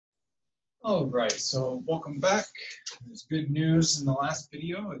All right, so welcome back. There's good news in the last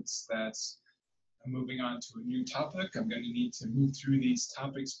video. It's that I'm moving on to a new topic. I'm going to need to move through these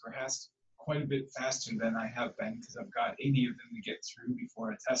topics perhaps quite a bit faster than I have been because I've got 80 of them to get through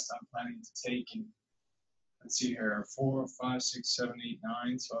before a test I'm planning to take in, let's see here, 4, 5, 6, 7, 8,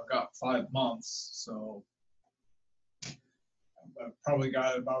 9. So I've got 5 months. So I've probably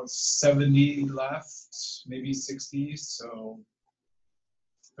got about 70 left, maybe 60. So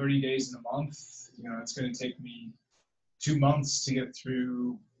 30 days in a month, it's going to take me 2 months to get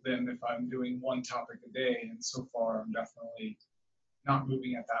through them if I'm doing one topic a day. And so far, I'm definitely not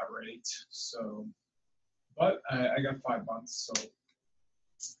moving at that rate. So, but I got 5 months. So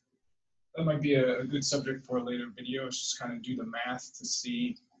that might be a good subject for a later video. It's just kind of do the math to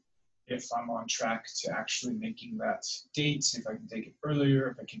see if I'm on track to actually making that date, if I can take it earlier,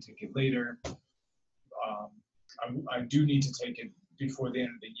 if I can take it later. I do need to take it before the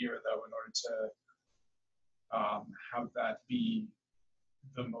end of the year, though, in order to have that be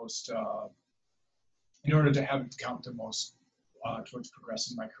the most, in order to have it count the most towards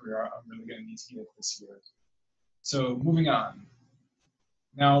progressing my career. I'm really going to need to get it this year. So moving on.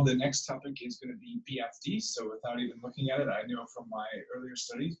 Now the next topic is going to be BFD. So without even looking at it, I know from my earlier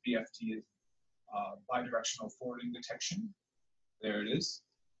studies, BFD is bidirectional forwarding detection. There it is.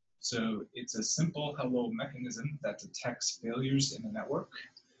 So it's a simple hello mechanism that detects failures in the network.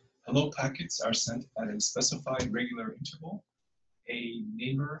 Hello packets are sent at a specified regular interval. A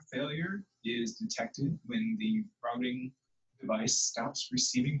neighbor failure is detected when the routing device stops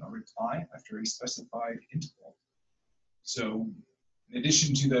receiving a reply after a specified interval. So in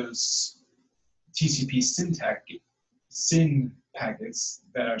addition to those TCP SYN packets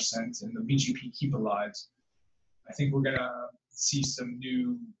that are sent and the BGP keep alive, I think we're going to see some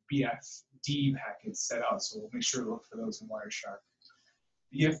new BFD packets set out, so we'll make sure to look for those in Wireshark.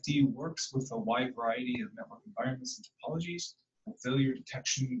 BFD works with a wide variety of network environments and topologies. The failure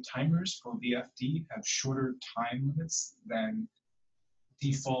detection timers for BFD have shorter time limits than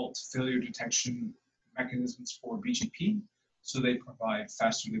default failure detection mechanisms for BGP, so they provide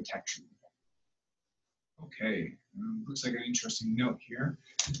faster detection. Okay, looks like an interesting note here.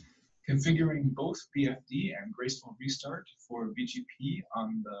 Configuring both BFD and graceful restart for BGP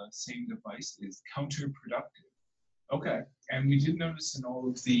on the same device is counterproductive. Okay, and we did notice in all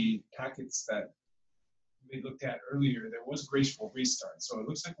of the packets that we looked at earlier, there was graceful restart. So it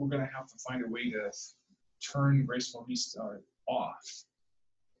looks like we're going to have to find a way to turn graceful restart off.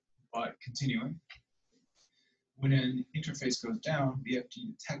 But continuing, when an interface goes down,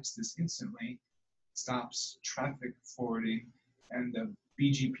 BFD detects this instantly, stops traffic forwarding, and the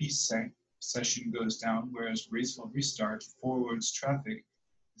BGP session goes down, whereas graceful restart forwards traffic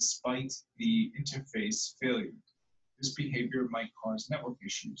despite the interface failure. This behavior might cause network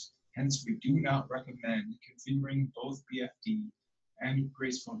issues. Hence, we do not recommend configuring both BFD and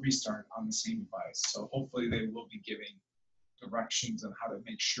graceful restart on the same device. So hopefully they will be giving directions on how to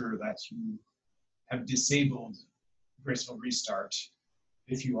make sure that you have disabled graceful restart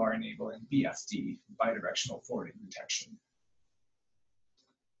if you are enabling BFD, bidirectional forwarding detection.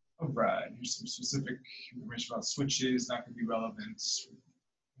 All right, here's some specific information about switches, not going to be relevant. From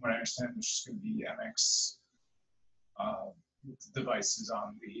what I understand, there's just going to be MX devices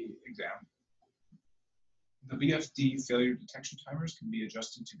on the exam. The BFD failure detection timers can be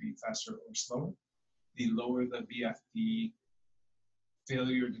adjusted to be faster or slower. The lower the BFD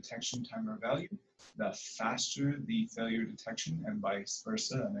failure detection timer value, the faster the failure detection, and vice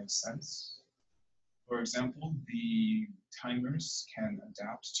versa. That makes sense. For example, the timers can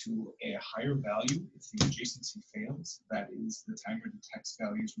adapt to a higher value if the adjacency fails. That is, the timer detects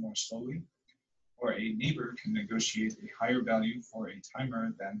values more slowly. Or a neighbor can negotiate a higher value for a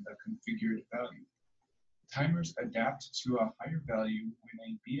timer than the configured value. Timers adapt to a higher value when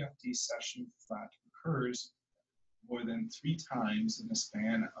a BFD session flat occurs more than 3 times in a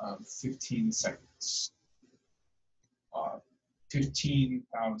span of 15 seconds.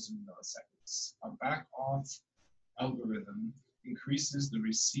 15,000 milliseconds. A back-off algorithm increases the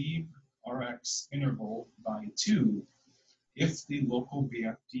receive RX interval by 2 if the local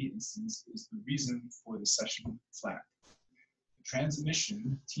BFD instance is the reason for the session flat. The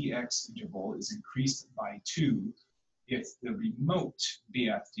transmission TX interval is increased by 2 if the remote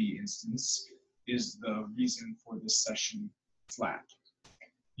BFD instance is the reason for the session flat.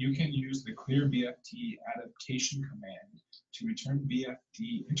 You can use the clear BFD adaptation command to return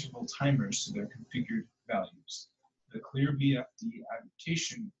BFD interval timers to their configured values. The clear BFD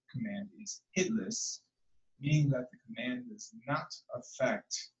adaptation command is hitless, meaning that the command does not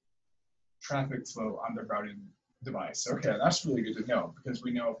affect traffic flow on the routing device. Okay, that's really good to know, because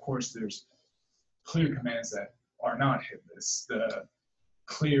we know, of course, there's clear commands that are not hitless. The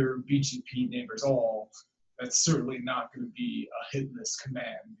clear BGP neighbors all, that's certainly not going to be a hitless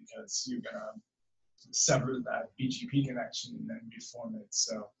command, because you're going to sever that BGP connection and then reform it.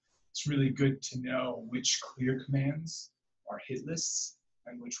 So it's really good to know which clear commands are hitless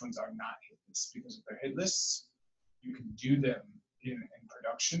and which ones are not hitless, because if they're hitless, you can do them in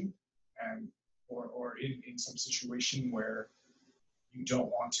production, and or in some situation where you don't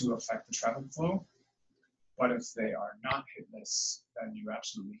want to affect the traffic flow. But if they are not hitless, then you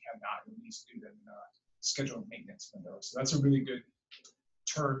absolutely cannot release do them in a scheduled maintenance window. So that's a really good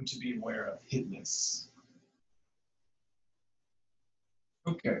term to be aware of, hitless.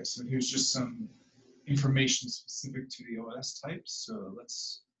 Okay, so here's just some information specific to the OS types. So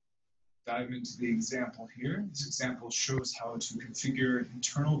let's dive into the example here. This example shows how to configure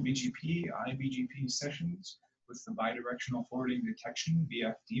internal BGP, iBGP sessions with the bidirectional forwarding detection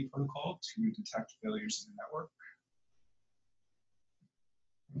BFD protocol to detect failures in the network.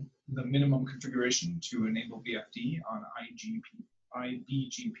 The minimum configuration to enable BFD on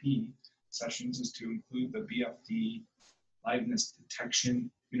iBGP sessions is to include the BFD liveness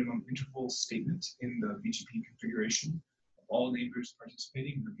detection minimum interval statement in the BGP configuration of all neighbors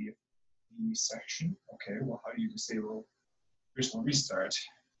participating in the BFD section. Okay, well, how do you disable personal restart?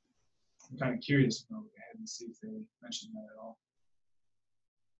 I'm kind of curious. I'll go ahead and see if they mentioned that at all.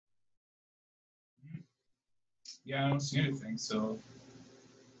 Yeah, I don't see anything, so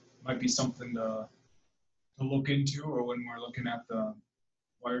might be something to look into, or when we're looking at the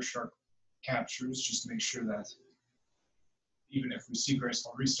Wireshark captures, just make sure that even if we see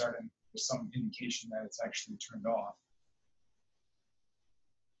graceful restart and there's some indication that it's actually turned off.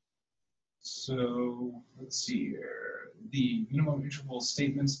 So let's see here. The minimum interval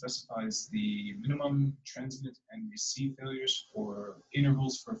statement specifies the minimum transmit and receive failures for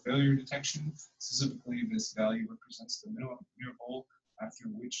intervals for failure detection. Specifically, this value represents the minimum interval after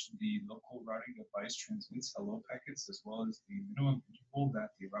which the local routing device transmits hello packets, as well as the minimum interval that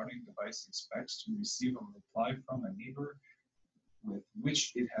the routing device expects to receive a reply from a neighbor with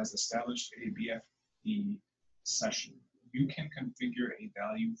which it has established a BFD session. You can configure a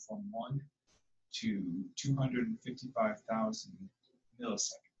value from 1 to 255,000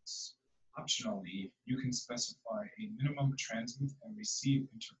 milliseconds. Optionally, you can specify a minimum transmit and receive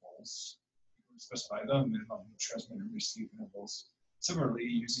intervals. You can specify the minimum transmit and receive intervals. Similarly,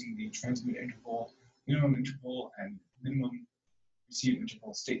 using the transmit interval, minimum interval, and minimum receive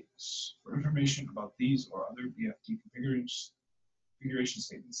interval statements. For information about these or other BFD configuration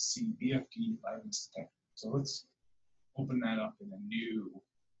statements, see BFD liveness detection. So let's open that up in a new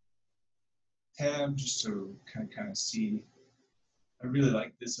tab just to kind of see. I really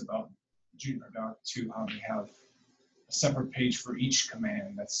like this about Juniper Doc too, how they have a separate page for each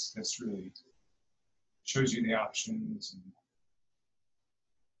command. That's really shows you the options, and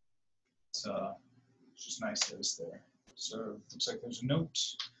it's just nice that it's there. So it looks like there's a note.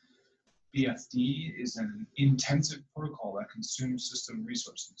 BFD is an intensive protocol that consumes system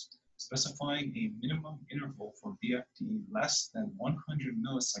resources. Specifying a minimum interval for BFD less than 100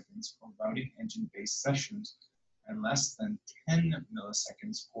 milliseconds for routing engine-based sessions and less than 10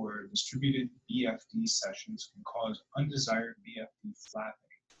 milliseconds for distributed BFD sessions can cause undesired BFD flapping.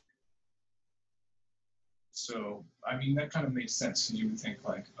 So, I mean, that kind of makes sense, because you would think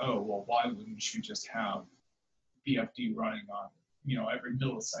like, oh, well, why wouldn't you just have BFD running on, every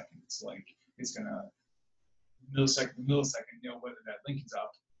millisecond? It's like, it's gonna millisecond know whether that link is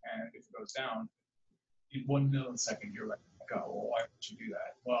up, and if it goes down, in 1 millisecond, you're like, oh, well, why would you do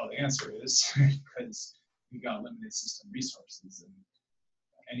that? Well, the answer is because we've got limited system resources, and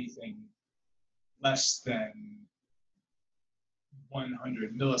anything less than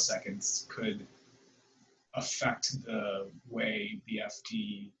 100 milliseconds could affect the way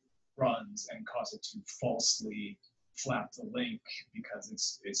BFD runs and cause it to falsely flap the link, because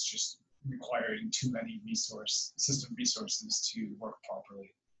it's just requiring too many system resources to work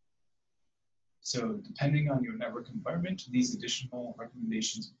properly. So depending on your network environment, these additional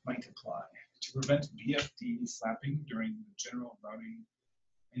recommendations might apply. To prevent BFD flapping during the general routing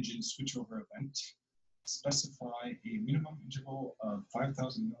engine switchover event, specify a minimum interval of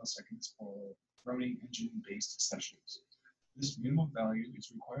 5,000 milliseconds for routing engine-based sessions. This minimum value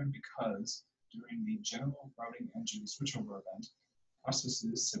is required because during the general routing engine switchover event,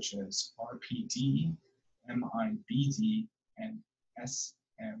 processes such as RPD, MIBD, and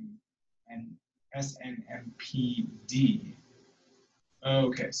SNMPD.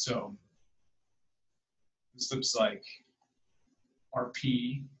 Okay, so this looks like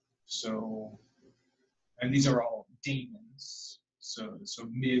RP, so And these are all daemons. So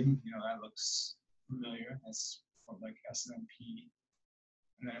MIB, that looks familiar. That's like SMP.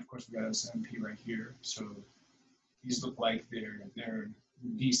 And then of course we got SMP right here. So these look like they're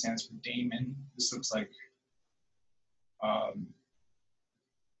D stands for daemon. This looks like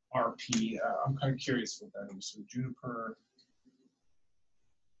RP. I'm kind of curious what that is. So Juniper.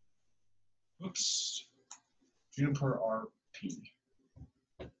 Oops. Juniper RP.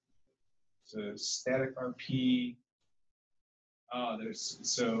 So static RP.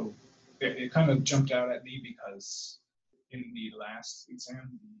 It kind of jumped out at me because in the last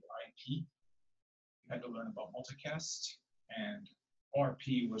exam, the IP, you had to learn about multicast, and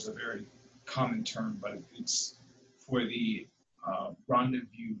RP was a very common term, but it's for the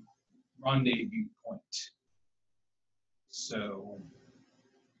rendezvous point. So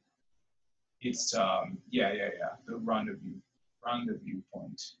it's the rendezvous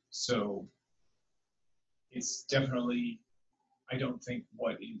point. So it's definitely, I don't think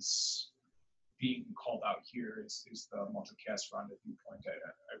what is being called out here is the multicast rendezvous point.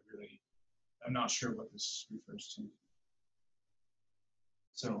 I'm not sure what this refers to.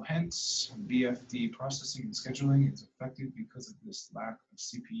 So hence, BFD processing and scheduling is affected because of this lack of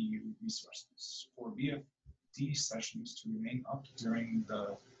CPU resources. For BFD sessions to remain up during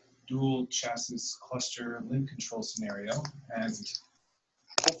the dual chassis cluster link control scenario, and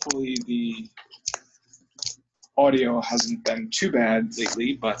hopefully the audio hasn't been too bad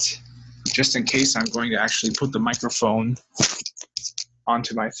lately, but just in case, I'm going to actually put the microphone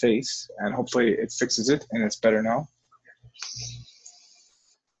onto my face, and hopefully it fixes it and it's better now.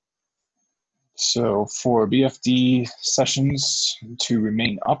 So for BFD sessions to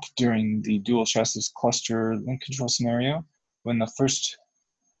remain up during the dual chassis cluster link control scenario, when the first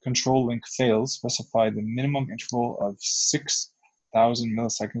control link fails, specify the minimum interval of 6,000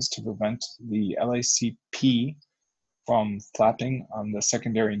 milliseconds to prevent the LACP from flapping on the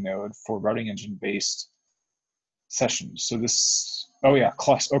secondary node for routing engine based sessions. So this,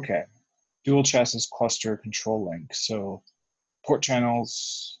 okay. Dual chassis cluster control link. So port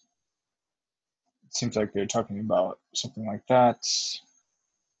channels, it seems like they're talking about something like that.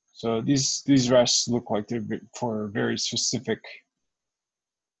 So these rests look like they're for very specific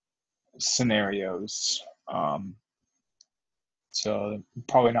scenarios. So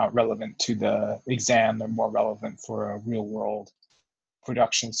probably not relevant to the exam, they're more relevant for a real world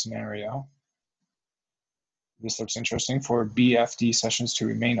production scenario. This looks interesting. For BFD sessions to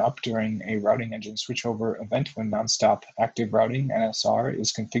remain up during a routing engine switchover event when nonstop active routing NSR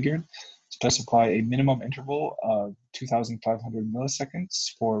is configured, specify a minimum interval of 2,500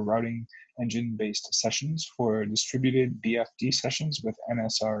 milliseconds for routing engine-based sessions. For distributed BFD sessions with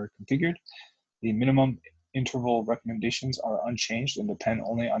NSR configured, the minimum interval recommendations are unchanged and depend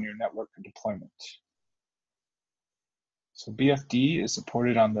only on your network deployment. So BFD is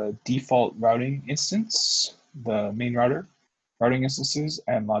supported on the default routing instance, the main router, routing instances,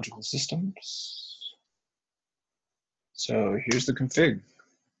 and logical systems. So here's the config.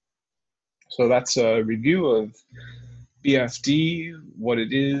 So that's a review of BFD, what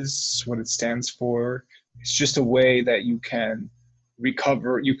it is, what it stands for. It's just a way that you can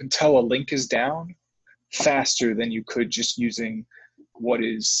recover, you can tell a link is down faster than you could just using what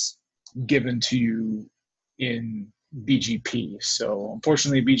is given to you in BGP. So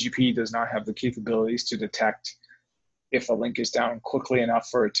unfortunately, BGP does not have the capabilities to detect if a link is down quickly enough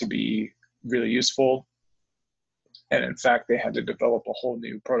for it to be really useful. And in fact, they had to develop a whole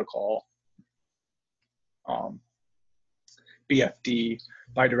new protocol, BFD,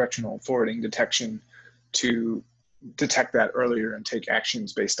 bidirectional forwarding detection, to detect that earlier and take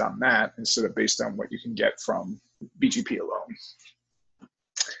actions based on that instead of based on what you can get from BGP alone.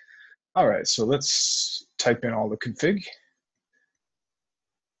 All right, so let's type in all the config.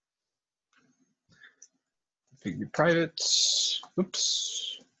 Config private,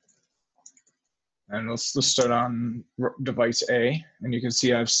 oops. And let's start on device A. And you can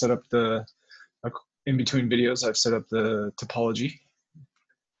see I've set up in between videos, I've set up the topology,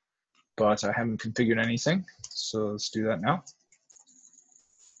 but I haven't configured anything. So let's do that now.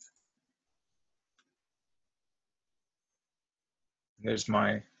 There's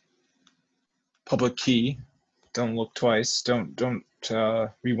my public key. Don't look twice. Don't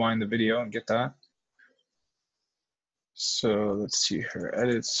rewind the video and get that. So let's see here.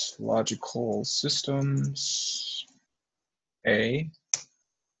 Edits logical systems A,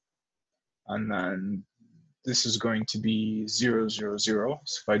 and then this is going to be 000. So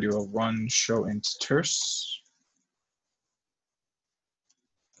if I do a run show int terse,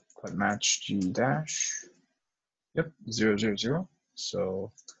 put match g dash. Yep, 000.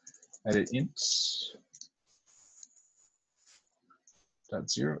 So edit int Dot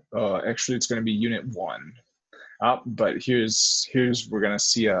zero. Actually, it's going to be unit 1. But here's we're going to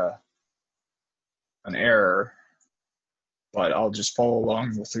see an error. But I'll just follow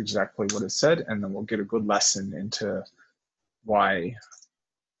along with exactly what it said, and then we'll get a good lesson into why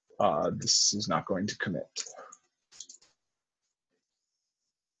this is not going to commit.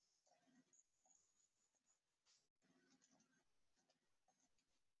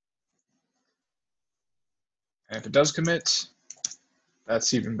 And if it does commit,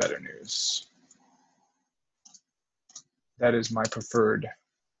 that's even better news. That is my preferred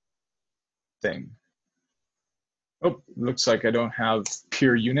thing. Oh, looks like I don't have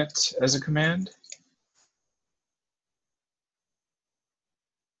peer unit as a command.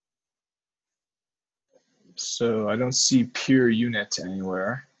 So I don't see peer unit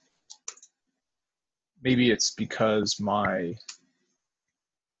anywhere. Maybe it's because my,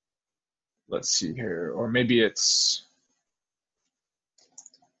 let's see here, or maybe it's,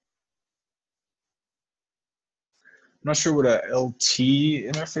 I'm not sure what a LT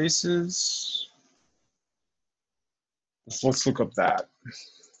interface is. Let's look up that.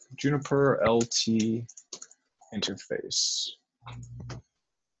 Juniper LT interface.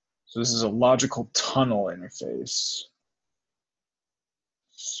 So this is a logical tunnel interface.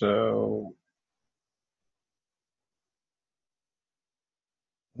 So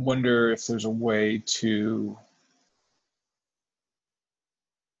wonder if there's a way to,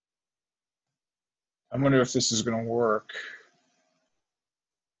 I wonder if this is going to work.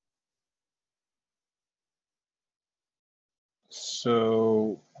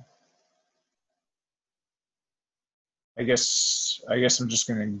 So I guess I'm just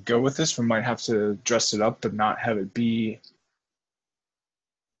going to go with this. We might have to dress it up, but not have it be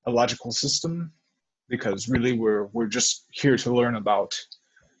a logical system, because really we're just here to learn about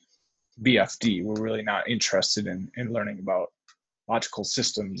BFD. We're really not interested in learning about logical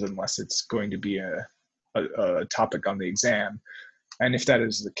systems unless it's going to be a topic on the exam. And if that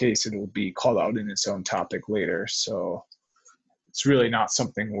is the case, it will be called out in its own topic later. So it's really not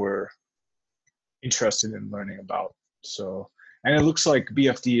something we're interested in learning about. So, and it looks like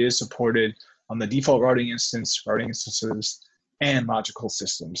BFD is supported on the default routing instances, and logical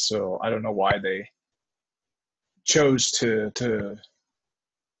systems. So I don't know why they chose to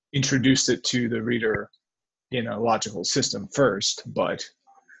introduce it to the reader in a logical system first, but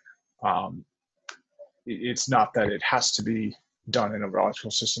it's not that it has to be done in a logical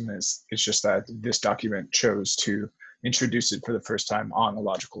system. It's just that this document chose to introduce it for the first time on a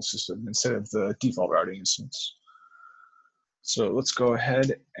logical system instead of the default routing instance. So let's go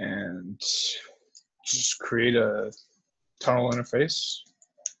ahead and just create a tunnel interface.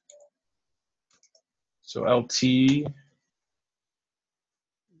 So LT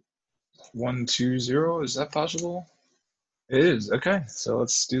 120, is that possible? It is. Okay, so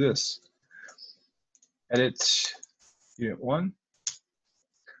let's do this. Edit unit 1.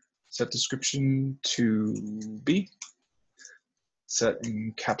 Set description to B. Set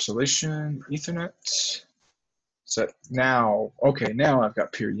encapsulation Ethernet. Set now. Okay, now I've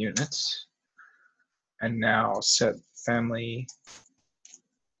got peer units. And now set family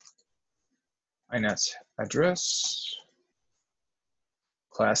INET address.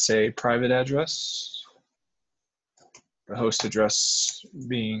 Class A private address. The host address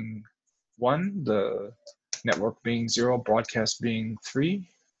being 1, the network being 0, broadcast being 3.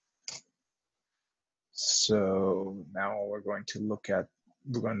 So now we're going to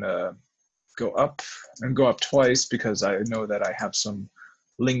go up and go up twice because I know that I have some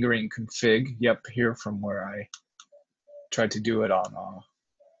lingering config. Yep, here from where I tried to do it on a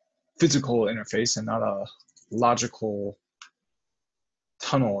physical interface and not a logical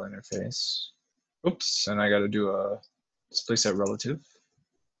tunnel interface. Oops, and I got to do a display set relative.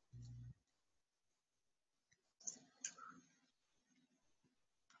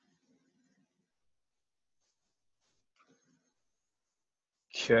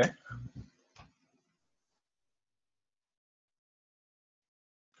 Okay.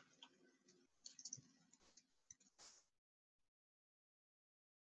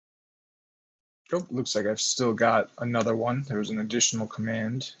 Oh, looks like I've still got another one. There was an additional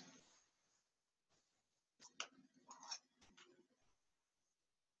command.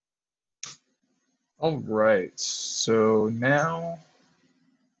 All right, so now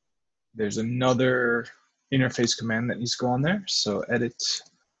there's another interface command that needs to go on there. So edit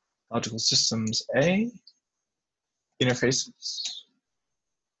logical systems A, interfaces,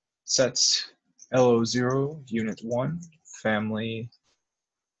 set LO0 unit 1, family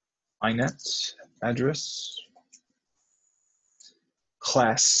INET address,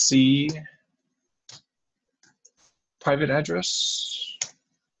 class C private address,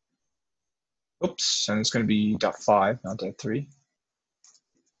 Oops, and it's going to be .5, not .3.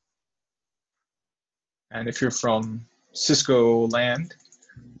 And if you're from Cisco land,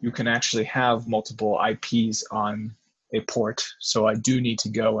 you can actually have multiple IPs on a port. So I do need to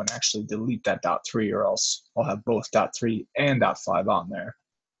go and actually delete that .3, or else I'll have both .3 and .5 on there.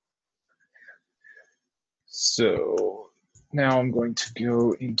 So now I'm going to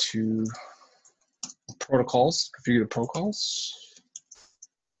go into protocols, configure the protocols.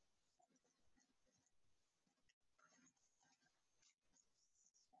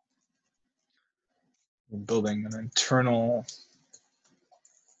 We're building an internal,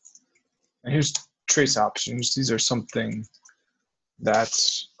 and here's trace options. These are something that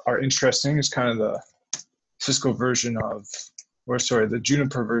are interesting. It's kind of the Cisco version of, or sorry, the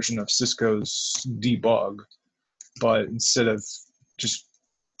Juniper version of Cisco's debug, but instead of just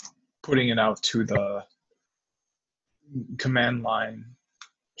putting it out to the command line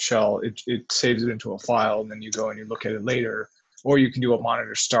shell, it saves it into a file, and then you go and you look at it later, or you can do a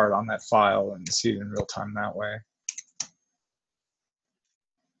monitor start on that file and see it in real time that way.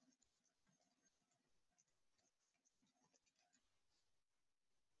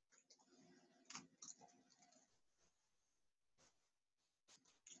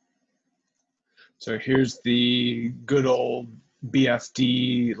 So here's the good old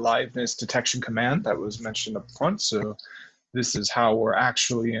BFD liveness detection command that was mentioned up front. So this is how we're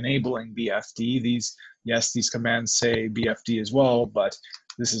actually enabling BFD. These commands say BFD as well, but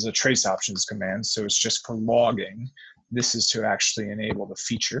this is a trace options command, so it's just for logging. This is to actually enable the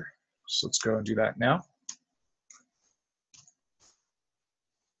feature. So let's go and do that now.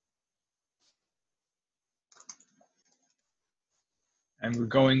 And we're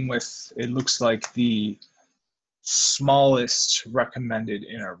going with, it looks like the smallest recommended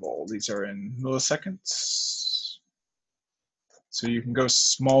interval. These are in milliseconds. So you can go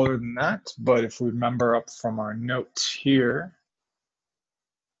smaller than that, but if we remember up from our note here,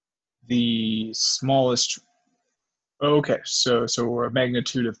 the smallest, okay, so we're a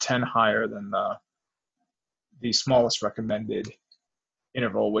magnitude of 10 higher than the smallest recommended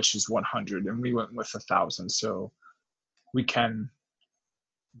interval, which is 100, and we went with 1,000. So we can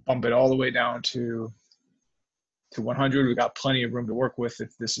bump it all the way down to 100. We got plenty of room to work with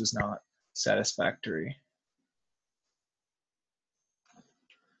if this is not satisfactory.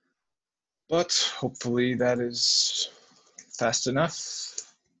 But hopefully that is fast enough.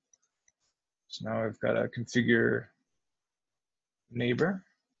 So now I've got to configure neighbor.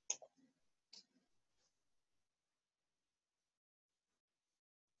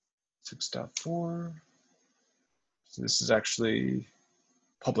 .4. So this is actually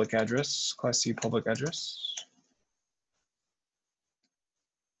public address, class C public address.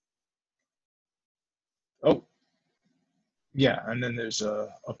 Oh, yeah, and then there's a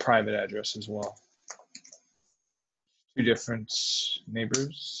private address as well. Two different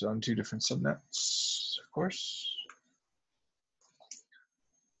neighbors on two different subnets, of course.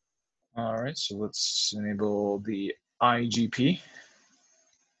 All right, so let's enable the IGP.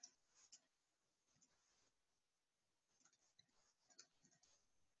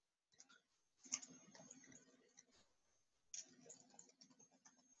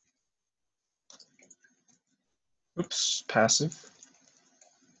 Oops, passive.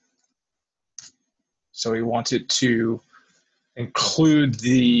 So we want it to include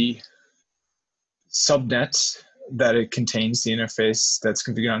the subnets that it contains, the interface that's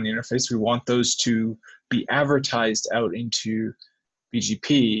configured on the interface. We want those to be advertised out into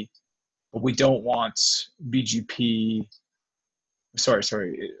BGP, but we don't want BGP,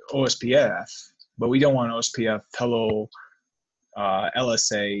 OSPF, but we don't want OSPF, hello,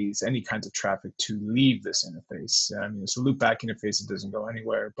 LSAs, any kinds of traffic to leave this interface. I mean, it's a loopback interface, it doesn't go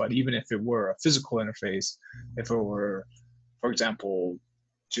anywhere, but even if it were a physical interface, if it were, for example,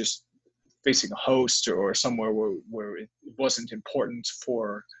 just facing a host or somewhere where it wasn't important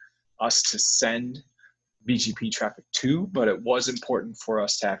for us to send BGP traffic to, but it was important for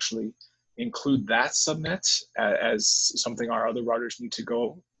us to actually include that subnet as something our other routers need to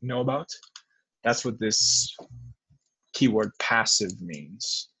go know about. That's what this keyword passive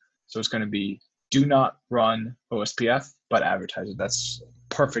means. So it's going to be do not run OSPF, but advertise it. That's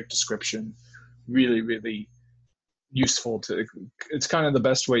perfect description. Really, really useful to, it's kind of the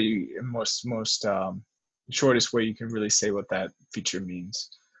best way, most shortest way you can really say what that feature means.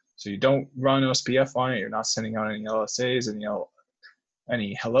 So you don't run OSPF on it, you're not sending out any LSAs,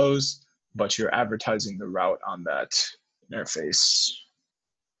 any hellos, but you're advertising the route on that interface.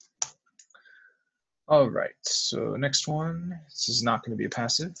 All right, so next one, this is not going to be a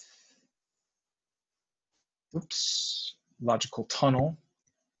passive. Oops, logical tunnel.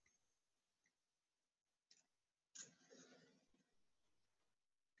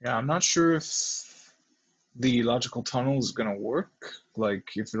 Yeah, I'm not sure if the logical tunnel is going to work, like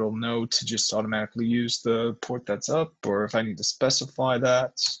if it'll know to just automatically use the port that's up, or if I need to specify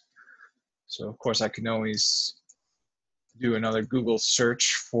that. So of course I can always do another Google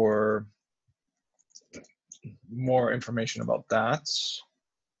search for more information about that.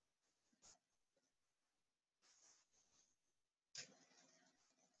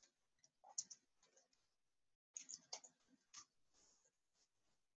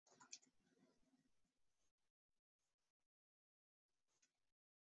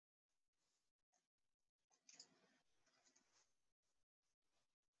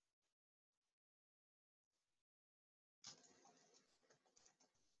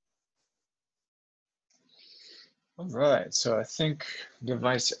 All right, so I think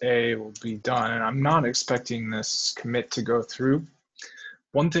device A will be done, and I'm not expecting this commit to go through.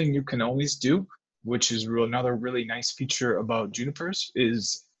 One thing you can always do, which is another really nice feature about Junipers,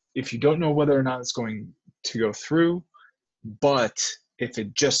 is if you don't know whether or not it's going to go through, but if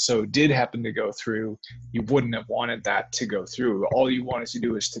it just so did happen to go through, you wouldn't have wanted that to go through. All you wanted to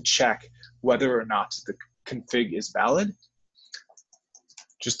do is to check whether or not the config is valid.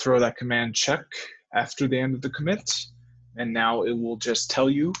 Just throw that command check after the end of the commit, and now it will just tell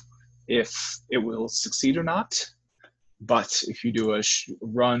you if it will succeed or not. But if you do a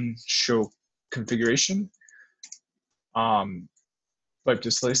run show configuration, pipe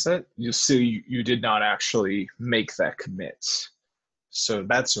display set, you'll see you did not actually make that commit. So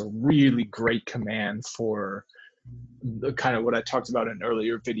that's a really great command for the kind of what I talked about in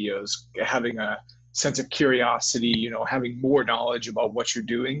earlier videos, having a sense of curiosity, you know, having more knowledge about what you're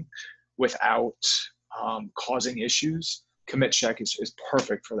doing without causing issues. Commit check is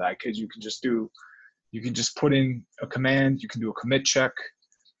perfect for that, because you can just put in a command, you can do a commit check,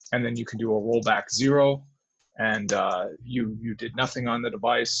 and then you can do a rollback 0, and you did nothing on the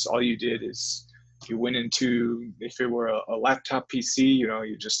device. All you did is you went into, if it were a laptop PC, you know,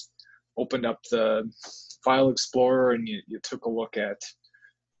 you just opened up the file explorer and you took a look at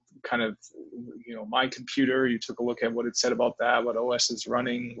kind of, you know, my computer, you took a look at what it said about that, what OS is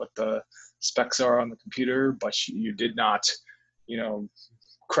running, what the specs are on the computer, but you did not, you know,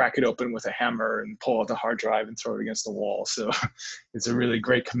 crack it open with a hammer and pull out the hard drive and throw it against the wall. So it's a really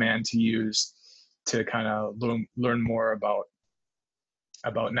great command to use to kind of learn more about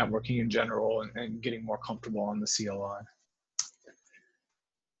networking in general, and getting more comfortable on the CLI.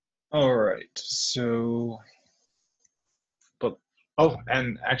 All right, so, but, oh,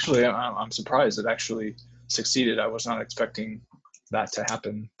 and actually I'm surprised it actually succeeded. I was not expecting that to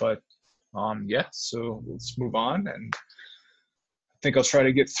happen, but yeah, so let's move on, and I think I'll try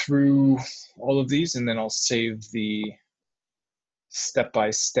to get through all of these, and then I'll save the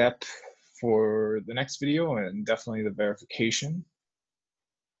step-by-step for the next video, and definitely the verification.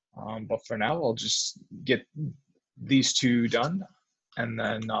 But for now, I'll just get these two done, and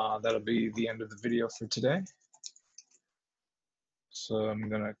then that'll be the end of the video for today. So I'm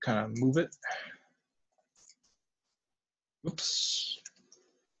gonna kind of move it. Oops.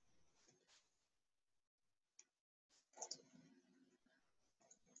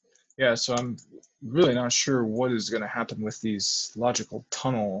 Yeah, so I'm really not sure what is gonna happen with these logical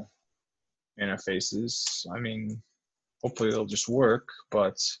tunnel interfaces. I mean, hopefully they'll just work,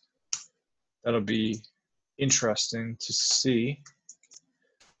 but that'll be interesting to see.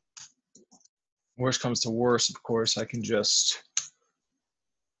 Worst comes to worst, of course, I can just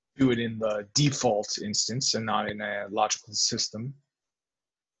do it in the default instance and not in a logical system.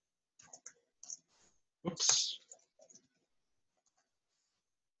 Oops.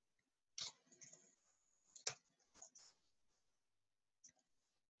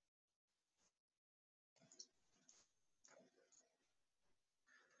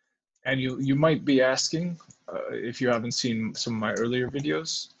 And you might be asking, if you haven't seen some of my earlier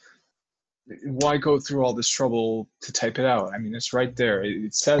videos, why go through all this trouble to type it out? I mean, it's right there.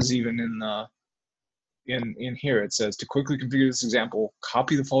 It says even in here, it says to quickly configure this example,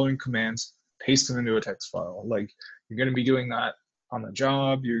 copy the following commands, paste them into a text file. Like, you're going to be doing that on the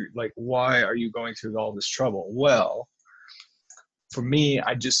job. You're like, why are you going through all this trouble? Well, for me,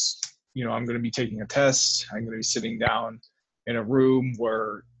 I just, you know, I'm going to be taking a test. I'm going to be sitting down in a room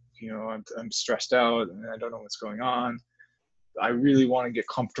where, you know, I'm stressed out and I don't know what's going on. I really want to get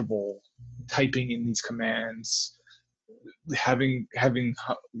comfortable typing in these commands, having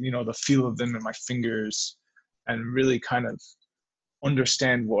you know, the feel of them in my fingers, and really kind of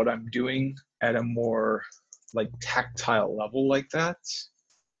understand what I'm doing at a more like tactile level like that.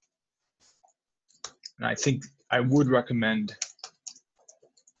 And I think I would recommend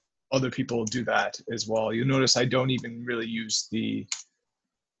other people do that as well. You'll notice I don't even really use the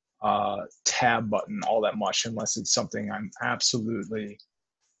tab button all that much unless it's something I'm absolutely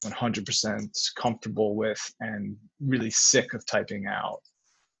 100% comfortable with and really sick of typing out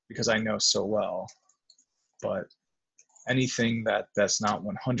because I know so well. But anything that's not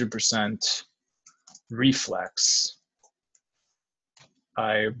 100% reflex,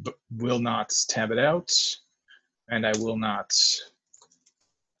 I will not tab it out, and I will not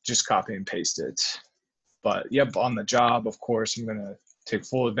just copy and paste it. But yep, on the job, of course, I'm gonna take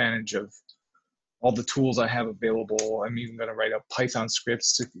full advantage of all the tools I have available. I'm even gonna write up Python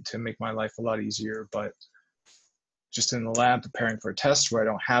scripts to make my life a lot easier. But just in the lab preparing for a test where I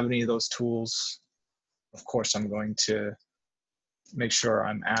don't have any of those tools, of course, I'm going to make sure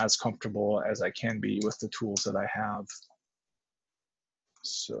I'm as comfortable as I can be with the tools that I have.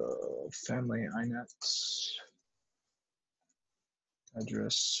 So family inet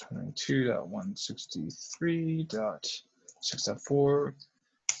address 22.163.6.4.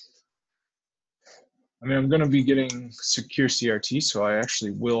 I mean, I'm going to be getting secure CRT, so I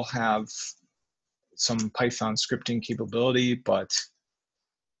actually will have some Python scripting capability, but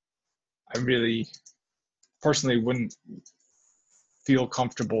I really personally wouldn't feel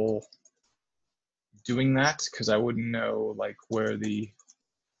comfortable doing that because I wouldn't know like where the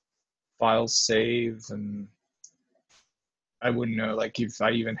files save, and I wouldn't know like if I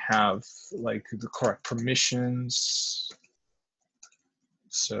even have like the correct permissions.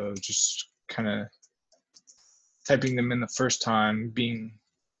 So just kind of typing them in the first time, being,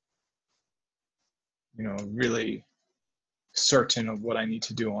 you know, really certain of what I need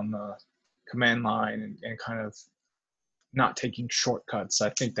to do on the command line and kind of not taking shortcuts. I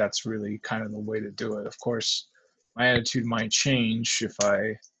think that's really kind of the way to do it. Of course, my attitude might change if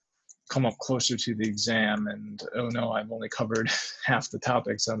I come up closer to the exam and, oh no, I've only covered half the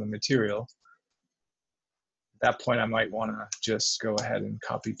topics on the material. At that point, I might want to just go ahead and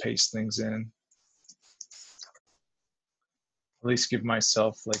copy paste things in. At least give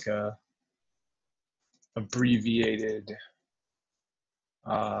myself like a abbreviated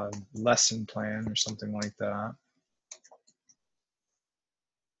lesson plan or something like that.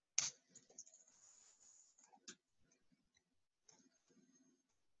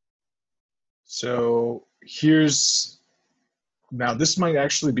 So here's, now this might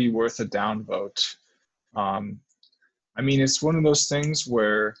actually be worth a downvote. I mean, it's one of those things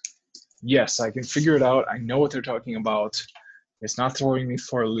where, yes, I can figure it out. I know what they're talking about. It's not throwing me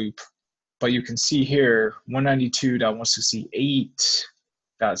for a loop. But you can see here,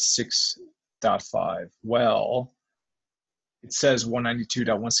 192.168.6.5. Well, it says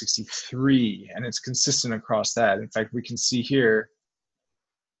 192.163, and it's consistent across that. In fact, we can see here,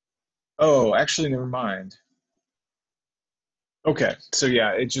 oh, actually, never mind. Okay, so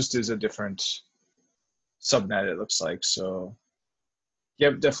yeah, it just is a different subnet, it looks like. So,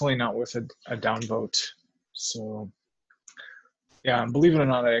 yep, definitely not worth a downvote. So, yeah, and believe it or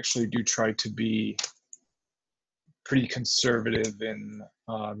not, I actually do try to be pretty conservative in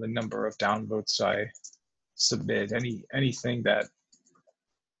the number of downvotes I submit. Anything that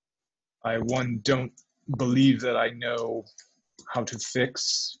I don't believe that I know how to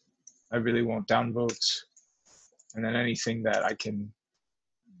fix, I really won't downvote. And then anything that I can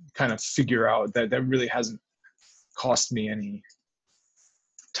kind of figure out that really hasn't cost me any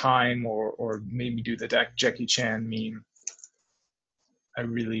time or made me do the Jackie Chan meme, I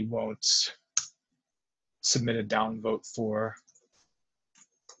really won't submit a downvote for.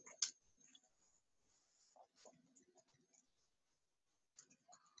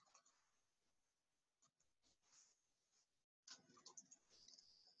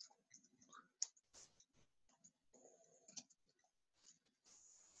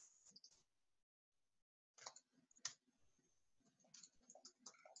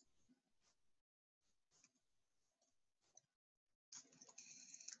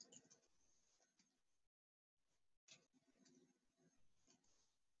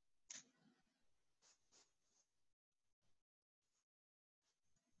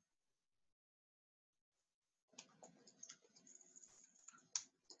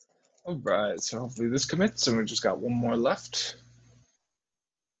 All right, so hopefully this commits, and we just got one more left.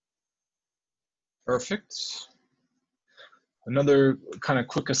 Perfect. Another kind of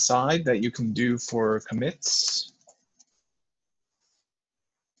quick aside that you can do for commits,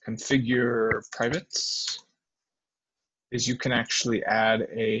 configure privates, is you can actually add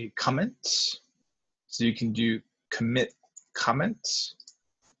a comment. So you can do commit comment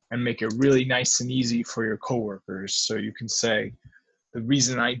and make it really nice and easy for your coworkers. So you can say, the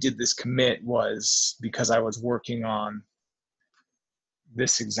reason I did this commit was because I was working on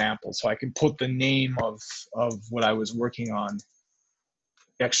this example. So I can put the name of what I was working on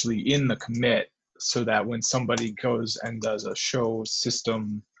actually in the commit, so that when somebody goes and does a show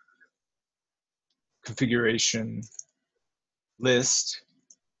system configuration list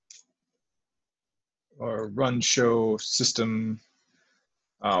or run show system,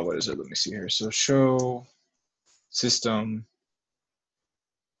 what is it? Let me see here. So show system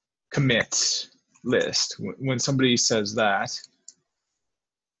commit list. When somebody says that,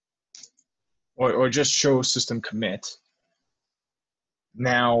 or just show system commit,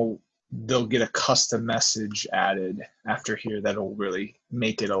 now they'll get a custom message added after here that'll really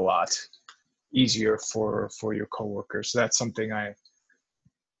make it a lot easier for your coworkers. So that's something I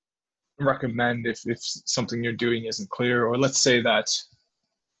recommend if something you're doing isn't clear, or let's say that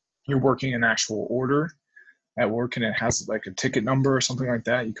you're working an actual order at work and it has like a ticket number or something like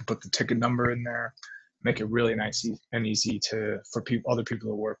that. You can put the ticket number in there, make it really nice and easy for other people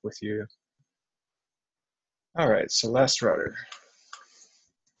to work with you. All right, so last router.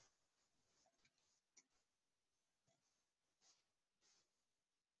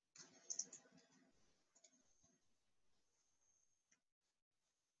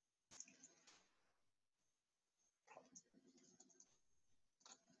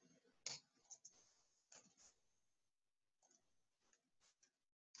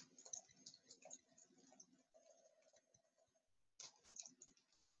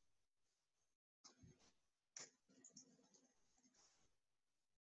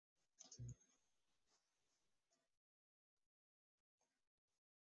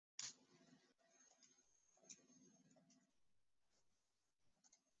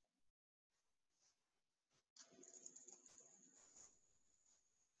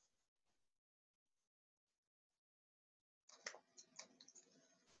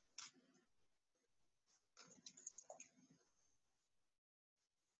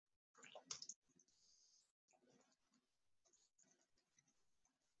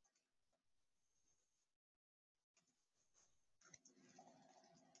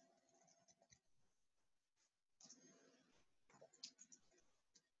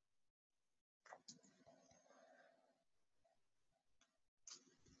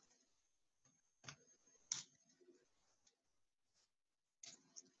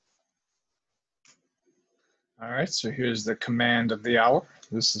 All right, so here's the command of the hour.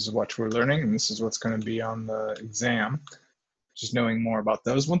 This is what we're learning, and this is what's going to be on the exam. Just knowing more about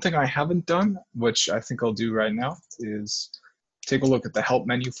those. One thing I haven't done, which I think I'll do right now, is take a look at the help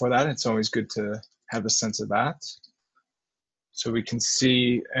menu for that. It's always good to have a sense of that. So we can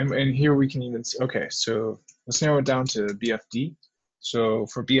see, and here we can even see, okay, so let's narrow it down to BFD. So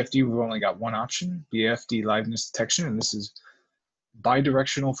for BFD, we've only got one option, BFD liveness detection, and this is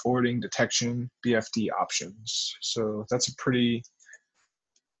bidirectional forwarding detection BFD options. So that's a pretty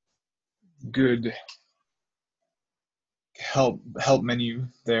good help menu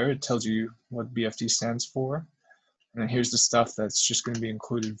there. It tells you what BFD stands for. And then here's the stuff that's just going to be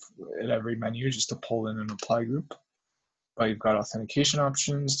included at every menu just to pull in an apply group. But you've got authentication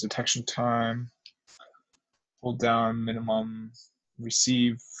options, detection time, hold down minimum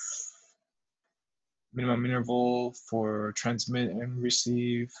receive, minimum interval for transmit and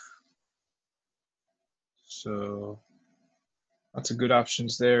receive. So lots of good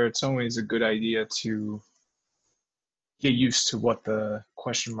options there. It's always a good idea to get used to what the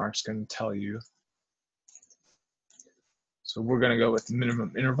question mark's going to tell you. So we're going to go with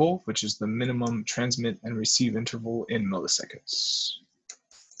minimum interval, which is the minimum transmit and receive interval in milliseconds.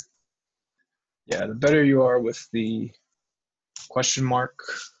 Yeah, the better you are with the question mark,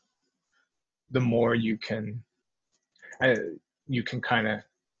 the more you can kind of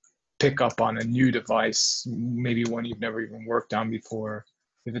pick up on a new device, maybe one you've never even worked on before.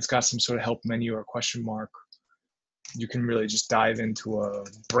 If it's got some sort of help menu or question mark, you can really just dive into a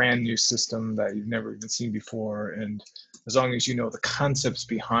brand new system that you've never even seen before. And as long as you know the concepts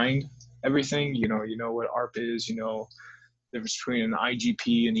behind everything, you know what ARP is, you know the difference between an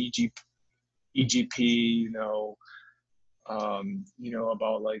IGP and EGP, you know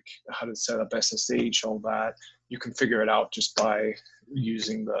about like how to set up SSH, all that. You can figure it out just by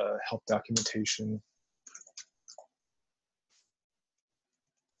using the help documentation.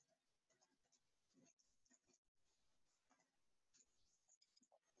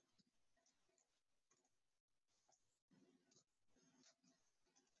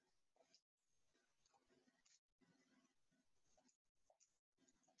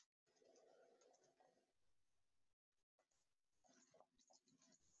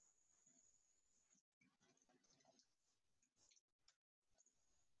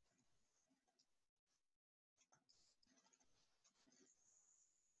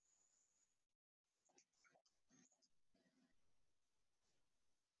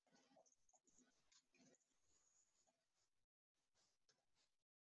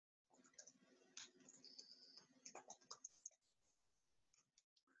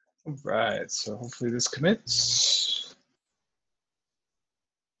 All right, so hopefully this commits.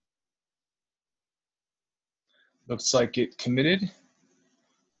 Looks like it committed.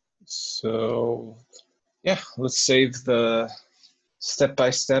 So yeah, let's save the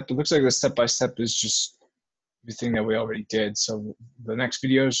step-by-step. It looks like the step-by-step is just everything that we already did. So the next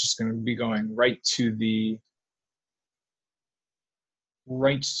video is just going to be going right to the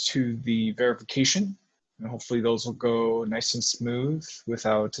verification. And hopefully those will go nice and smooth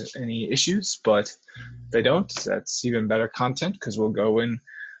without any issues. But if they don't, that's even better content because we'll go and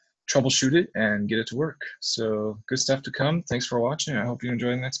troubleshoot it and get it to work. So good stuff to come. Thanks for watching. I hope you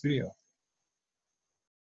enjoy the next video.